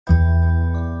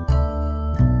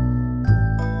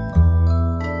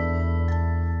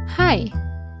Hi,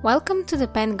 welcome to the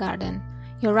Pen Garden,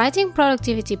 your writing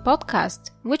productivity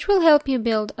podcast, which will help you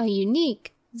build a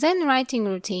unique Zen writing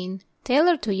routine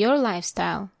tailored to your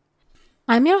lifestyle.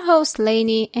 I'm your host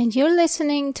Lainey, and you're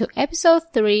listening to episode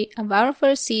 3 of our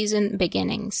first season,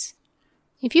 Beginnings.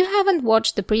 If you haven't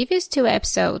watched the previous 2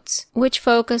 episodes, which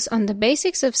focus on the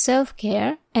basics of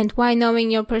self-care and why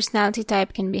knowing your personality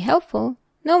type can be helpful,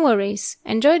 no worries,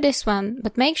 enjoy this one,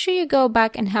 but make sure you go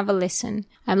back and have a listen.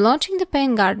 I'm launching the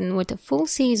Pen Garden with a full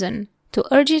season to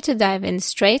urge you to dive in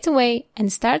straight away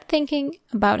and start thinking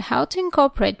about how to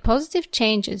incorporate positive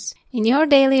changes in your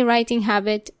daily writing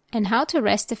habit and how to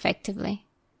rest effectively.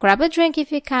 Grab a drink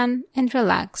if you can and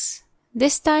relax.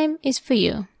 This time is for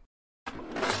you.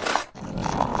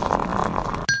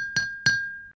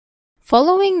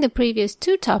 Following the previous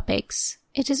 2 topics,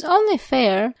 it is only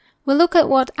fair we look at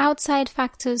what outside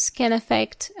factors can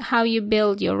affect how you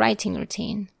build your writing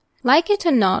routine. Like it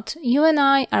or not, you and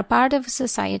I are part of a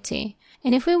society,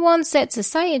 and if we want said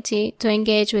society to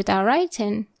engage with our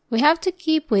writing, we have to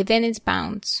keep within its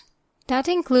bounds. That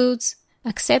includes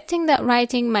accepting that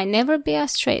writing might never be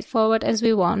as straightforward as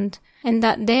we want, and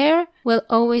that there will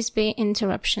always be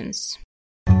interruptions.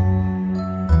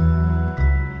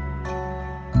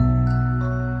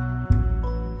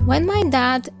 When my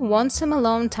dad wants some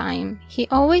alone time, he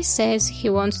always says he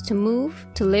wants to move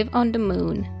to live on the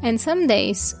moon. And some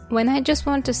days, when I just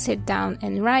want to sit down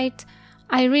and write,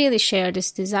 I really share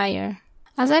this desire.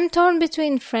 As I'm torn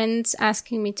between friends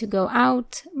asking me to go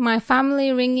out, my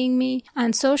family ringing me,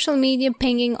 and social media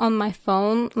pinging on my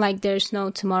phone like there's no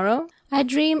tomorrow, I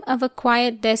dream of a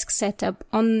quiet desk setup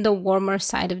on the warmer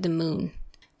side of the moon.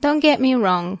 Don't get me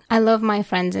wrong, I love my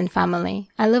friends and family.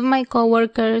 I love my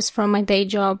co-workers from my day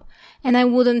job, and I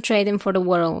wouldn't trade them for the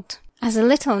world. As a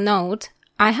little note,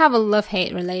 I have a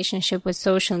love-hate relationship with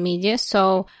social media,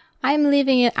 so I'm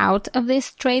leaving it out of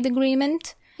this trade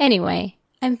agreement. Anyway,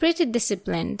 I'm pretty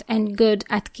disciplined and good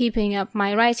at keeping up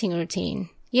my writing routine,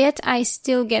 yet I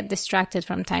still get distracted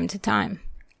from time to time.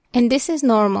 And this is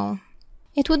normal.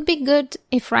 It would be good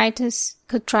if writers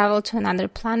could travel to another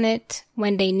planet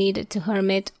when they needed to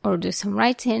hermit or do some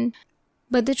writing,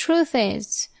 but the truth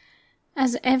is,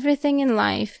 as everything in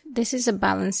life, this is a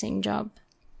balancing job.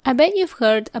 I bet you've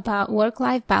heard about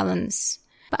work-life balance,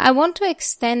 but I want to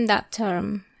extend that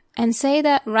term and say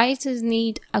that writers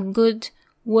need a good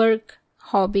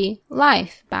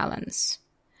work-hobby-life balance.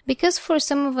 Because for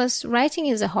some of us, writing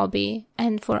is a hobby,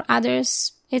 and for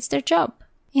others, it's their job.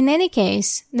 In any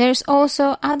case, there's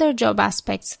also other job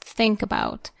aspects to think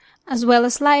about, as well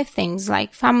as life things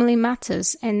like family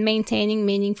matters and maintaining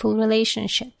meaningful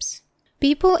relationships.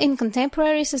 People in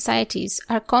contemporary societies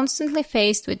are constantly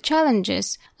faced with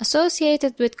challenges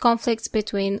associated with conflicts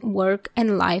between work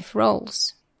and life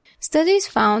roles. Studies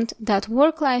found that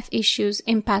work-life issues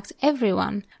impact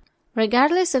everyone,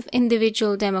 regardless of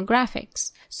individual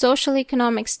demographics,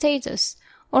 social-economic status,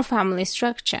 or family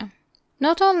structure.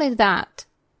 Not only that,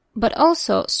 but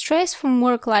also stress from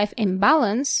work-life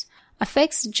imbalance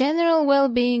affects general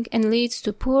well-being and leads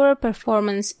to poorer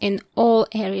performance in all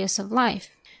areas of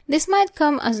life. This might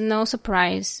come as no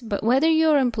surprise, but whether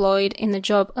you're employed in a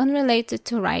job unrelated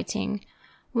to writing,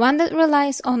 one that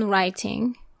relies on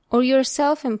writing, or you're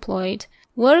self-employed,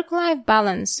 work-life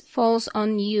balance falls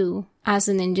on you as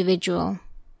an individual.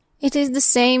 It is the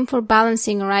same for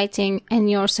balancing writing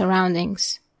and your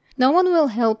surroundings. No one will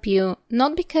help you,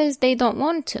 not because they don't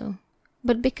want to,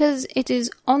 but because it is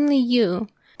only you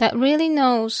that really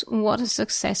knows what a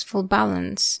successful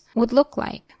balance would look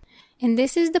like. And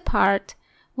this is the part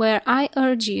where I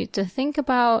urge you to think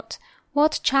about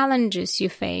what challenges you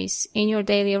face in your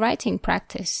daily writing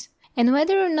practice, and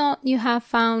whether or not you have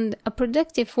found a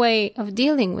productive way of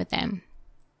dealing with them.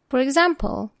 For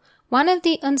example, one of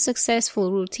the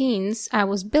unsuccessful routines I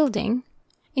was building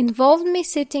involved me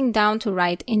sitting down to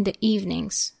write in the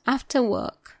evenings, after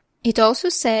work. It also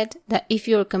said that if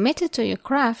you're committed to your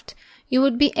craft, you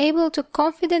would be able to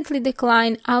confidently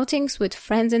decline outings with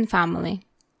friends and family.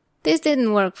 This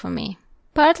didn't work for me,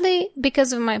 partly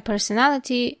because of my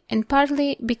personality and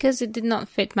partly because it did not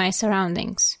fit my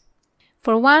surroundings.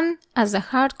 For one, as a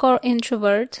hardcore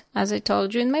introvert, as I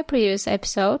told you in my previous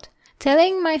episode,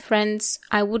 telling my friends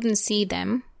I wouldn't see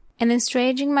them and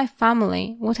estranging my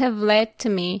family would have led to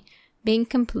me being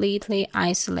completely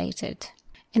isolated.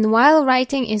 And while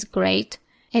writing is great,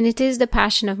 and it is the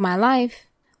passion of my life,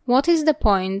 what is the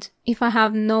point if I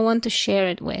have no one to share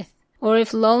it with, or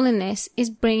if loneliness is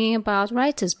bringing about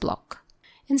writer's block?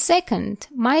 And second,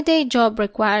 my day job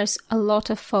requires a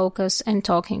lot of focus and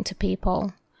talking to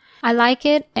people. I like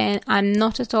it and I'm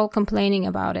not at all complaining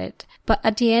about it, but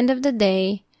at the end of the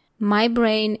day, my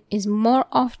brain is more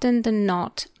often than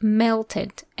not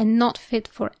melted and not fit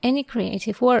for any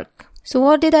creative work. So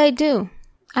what did I do?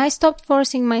 I stopped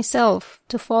forcing myself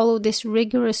to follow this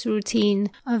rigorous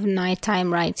routine of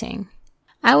nighttime writing.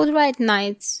 I would write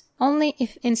nights only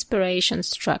if inspiration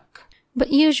struck,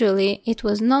 but usually it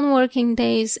was non-working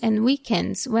days and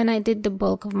weekends when I did the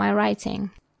bulk of my writing.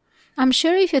 I'm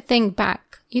sure if you think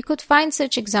back, you could find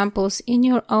such examples in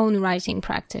your own writing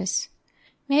practice.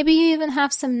 Maybe you even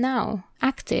have some now,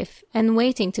 active and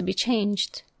waiting to be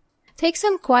changed. Take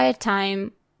some quiet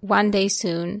time one day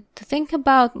soon to think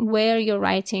about where your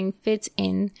writing fits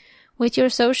in with your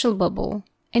social bubble,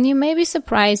 and you may be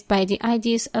surprised by the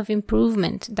ideas of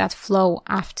improvement that flow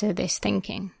after this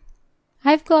thinking.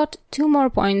 I've got 2 more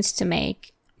points to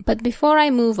make, but before I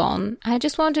move on, I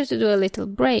just wanted to do a little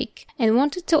break and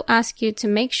wanted to ask you to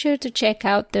make sure to check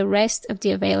out the rest of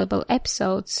the available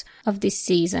episodes of this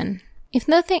season. If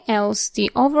nothing else,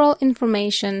 the overall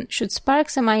information should spark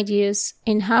some ideas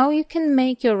in how you can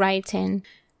make your writing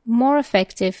more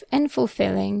effective and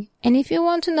fulfilling. And if you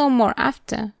want to know more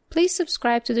after, please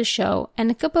subscribe to the show and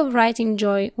a cup of writing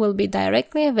joy will be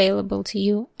directly available to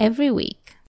you every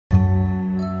week.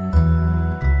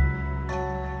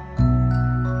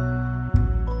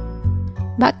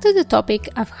 Back to the topic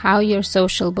of how your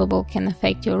social bubble can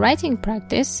affect your writing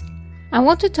practice, I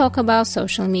want to talk about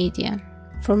social media.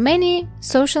 For many,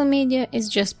 social media is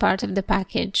just part of the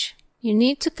package. You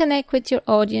need to connect with your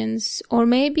audience, or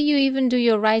maybe you even do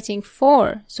your writing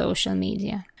for social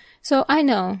media. So I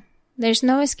know, there's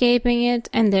no escaping it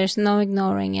and there's no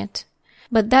ignoring it.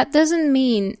 But that doesn't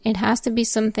mean it has to be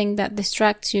something that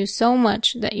distracts you so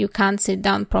much that you can't sit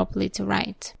down properly to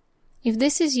write. If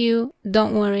this is you,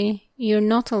 don't worry, you're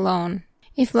not alone.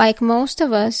 If, like most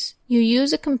of us, you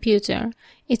use a computer,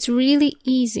 it's really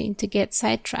easy to get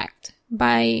sidetracked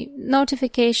by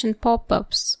notification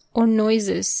pop-ups or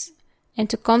noises and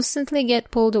to constantly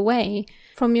get pulled away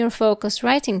from your focused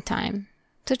writing time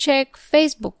to check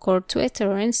Facebook or Twitter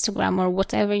or Instagram or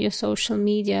whatever your social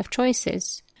media of choice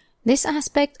is. This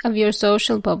aspect of your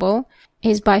social bubble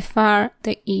is by far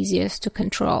the easiest to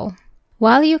control.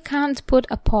 While you can't put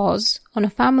a pause on a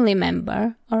family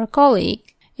member or a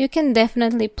colleague, you can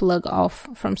definitely plug off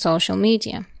from social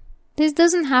media. This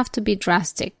doesn't have to be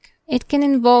drastic. It can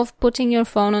involve putting your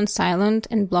phone on silent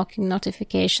and blocking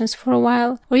notifications for a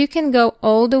while, or you can go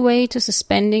all the way to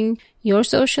suspending your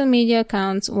social media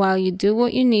accounts while you do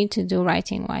what you need to do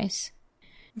writing-wise.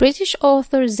 British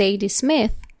author Zadie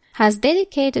Smith has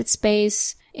dedicated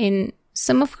space in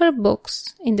some of her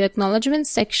books in the acknowledgement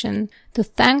section to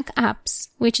thank apps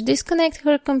which disconnect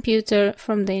her computer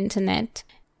from the internet.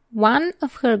 One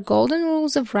of her golden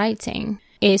rules of writing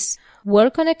is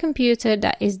work on a computer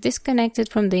that is disconnected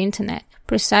from the internet,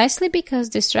 precisely because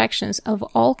distractions of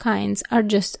all kinds are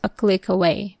just a click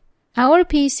away. Our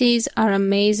PCs are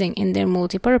amazing in their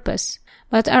multipurpose,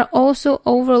 but are also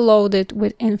overloaded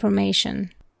with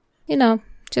information.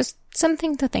 Just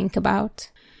something to think about.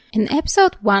 In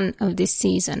episode 1 of this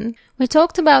season, we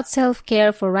talked about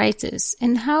self-care for writers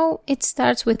and how it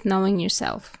starts with knowing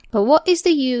yourself. But what is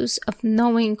the use of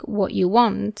knowing what you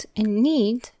want and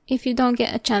need if you don't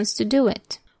get a chance to do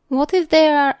it? What if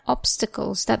there are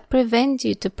obstacles that prevent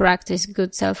you to practice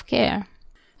good self-care?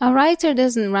 A writer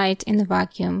doesn't write in a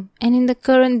vacuum, and in the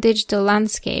current digital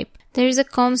landscape, there is a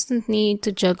constant need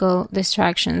to juggle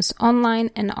distractions online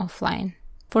and offline.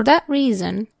 For that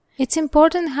reason, it's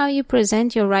important how you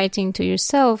present your writing to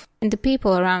yourself and the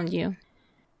people around you.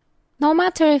 No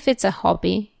matter if it's a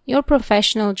hobby, your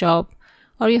professional job,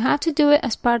 or you have to do it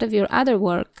as part of your other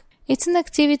work, it's an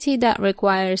activity that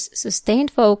requires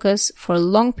sustained focus for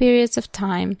long periods of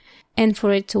time, and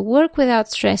for it to work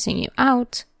without stressing you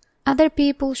out, other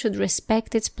people should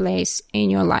respect its place in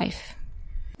your life.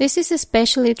 This is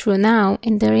especially true now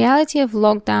in the reality of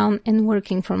lockdown and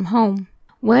working from home,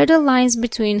 where the lines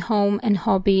between home and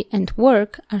hobby and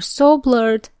work are so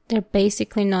blurred they're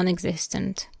basically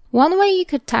non-existent. One way you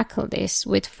could tackle this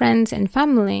with friends and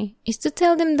family is to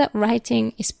tell them that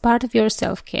writing is part of your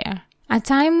self-care, a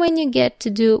time when you get to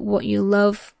do what you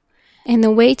love and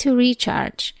a way to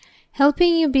recharge,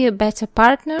 helping you be a better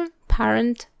partner,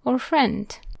 parent, or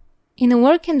friend. In a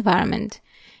work environment,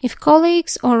 if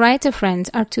colleagues or writer friends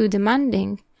are too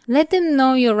demanding, let them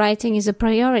know your writing is a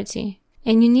priority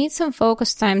and you need some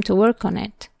focused time to work on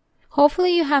it.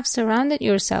 Hopefully you have surrounded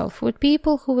yourself with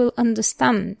people who will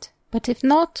understand, but if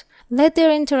not, let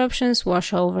their interruptions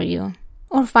wash over you.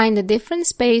 Or find a different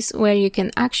space where you can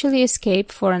actually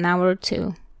escape for an hour or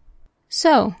two.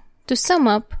 So, to sum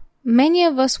up, many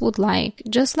of us would like,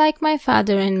 just like my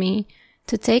father and me,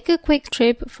 to take a quick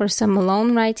trip for some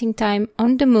alone writing time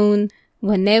on the moon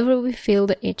whenever we feel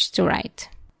the itch to write.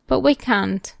 But we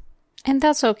can't, and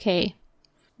that's okay.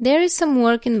 There is some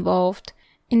work involved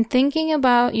in thinking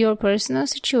about your personal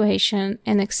situation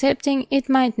and accepting it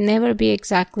might never be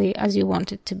exactly as you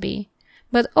want it to be.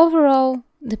 But overall,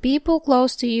 the people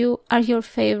close to you are your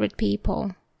favorite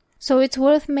people. So it's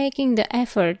worth making the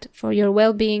effort for your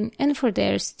well-being and for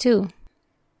theirs too.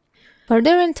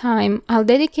 Further in time, I'll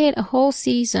dedicate a whole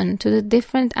season to the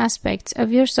different aspects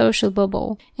of your social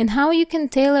bubble and how you can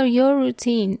tailor your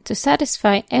routine to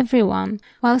satisfy everyone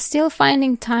while still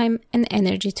finding time and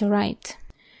energy to write.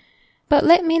 But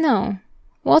let me know,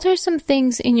 what are some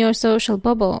things in your social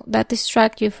bubble that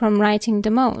distract you from writing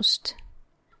the most?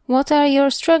 What are your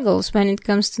struggles when it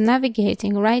comes to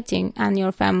navigating writing and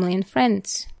your family and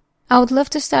friends? I would love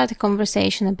to start a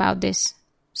conversation about this,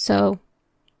 so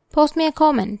post me a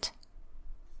comment.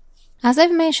 As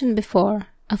I've mentioned before,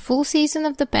 a full season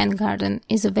of The Pen Garden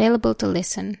is available to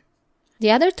listen. The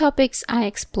other topics I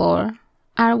explore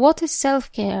are what is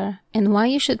self-care and why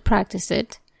you should practice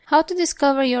it, how to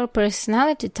discover your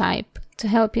personality type to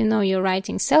help you know your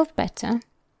writing self better,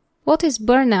 what is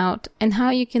burnout and how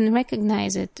you can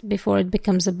recognize it before it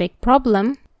becomes a big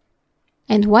problem,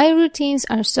 and why routines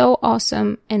are so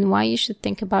awesome and why you should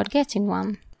think about getting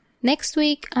one. Next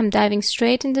week, I'm diving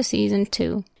straight into Season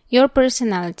 2, Your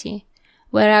Personality,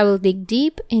 where I will dig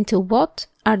deep into what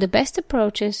are the best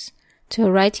approaches to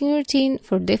a writing routine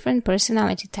for different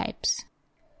personality types.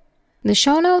 The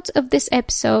show notes of this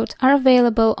episode are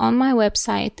available on my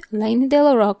website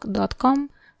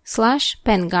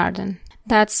lainedeloroque.com/pengarden.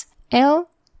 That's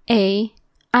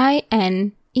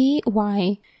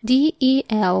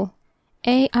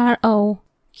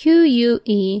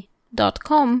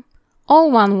LAINEDELOROQUE.com,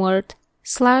 all one word,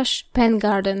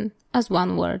 /pengarden as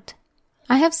one word.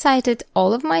 I have cited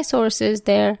all of my sources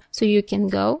there so you can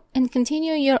go and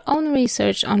continue your own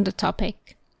research on the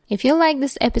topic. If you like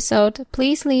this episode,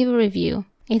 please leave a review.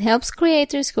 It helps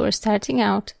creators who are starting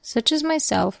out, such as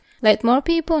myself, let more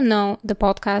people know the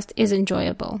podcast is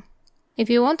enjoyable. If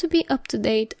you want to be up to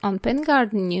date on Pen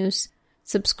Garden news,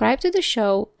 subscribe to the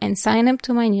show and sign up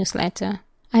to my newsletter.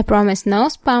 I promise no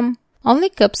spam, only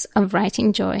cups of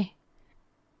writing joy.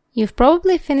 You've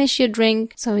probably finished your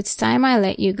drink, so it's time I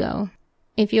let you go.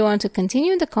 If you want to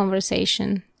continue the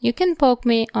conversation, you can poke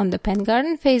me on the Pen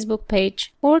Garden Facebook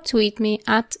page or tweet me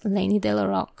at Lainey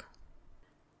Deloroque.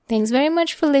 Thanks very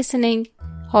much for listening.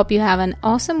 Hope you have an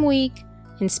awesome week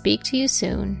and speak to you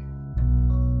soon.